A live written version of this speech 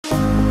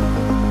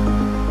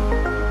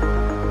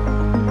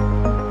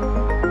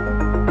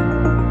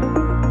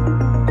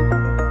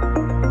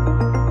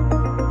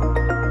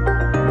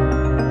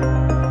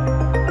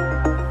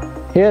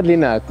Here at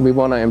Linak, we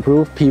want to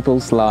improve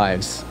people's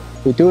lives.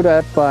 We do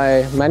that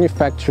by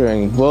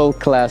manufacturing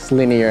world-class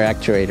linear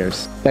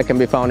actuators that can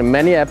be found in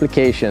many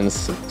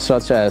applications,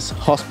 such as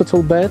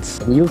hospital beds,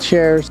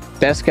 wheelchairs,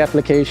 desk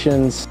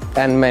applications,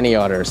 and many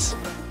others.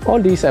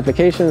 All these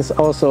applications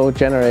also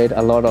generate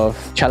a lot of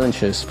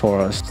challenges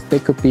for us.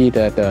 It could be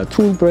that the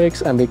tool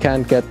breaks and we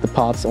can't get the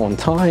parts on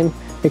time.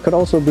 It could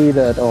also be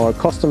that our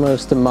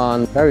customers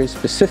demand very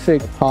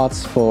specific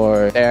parts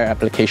for their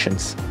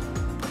applications.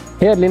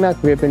 Here at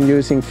Linak, we have been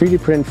using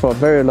 3D print for a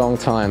very long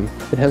time.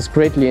 It has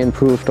greatly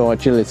improved our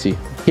agility.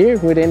 Here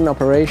within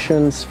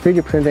operations,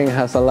 3D printing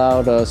has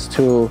allowed us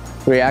to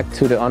react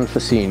to the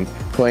unforeseen.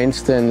 For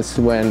instance,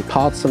 when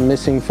parts are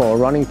missing for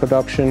running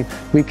production,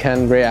 we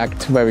can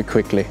react very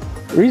quickly.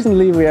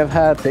 Recently, we have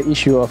had the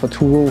issue of a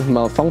tool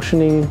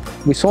malfunctioning.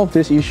 We solved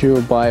this issue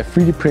by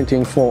 3D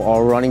printing for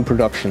our running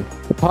production.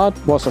 The part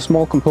was a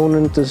small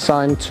component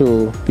designed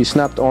to be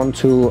snapped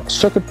onto a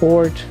circuit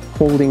board,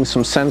 holding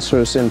some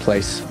sensors in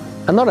place.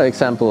 Another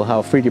example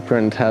how 3D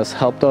print has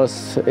helped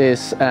us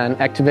is an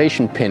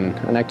activation pin.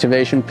 An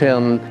activation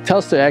pin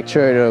tells the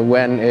actuator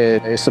when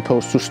it is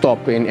supposed to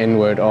stop in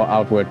inward or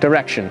outward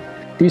direction.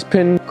 These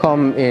pins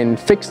come in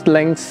fixed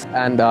lengths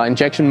and are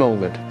injection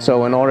molded.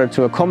 So in order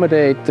to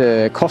accommodate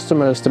the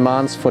customer's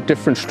demands for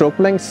different stroke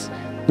lengths,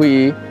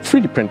 we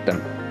 3D print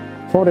them.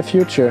 For the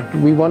future,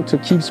 we want to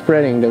keep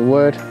spreading the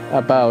word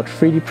about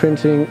 3D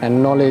printing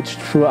and knowledge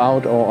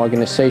throughout our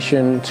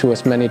organization to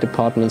as many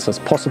departments as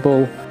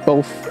possible,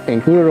 both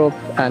in Europe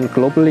and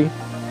globally,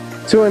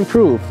 to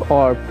improve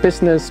our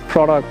business,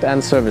 product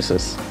and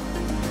services.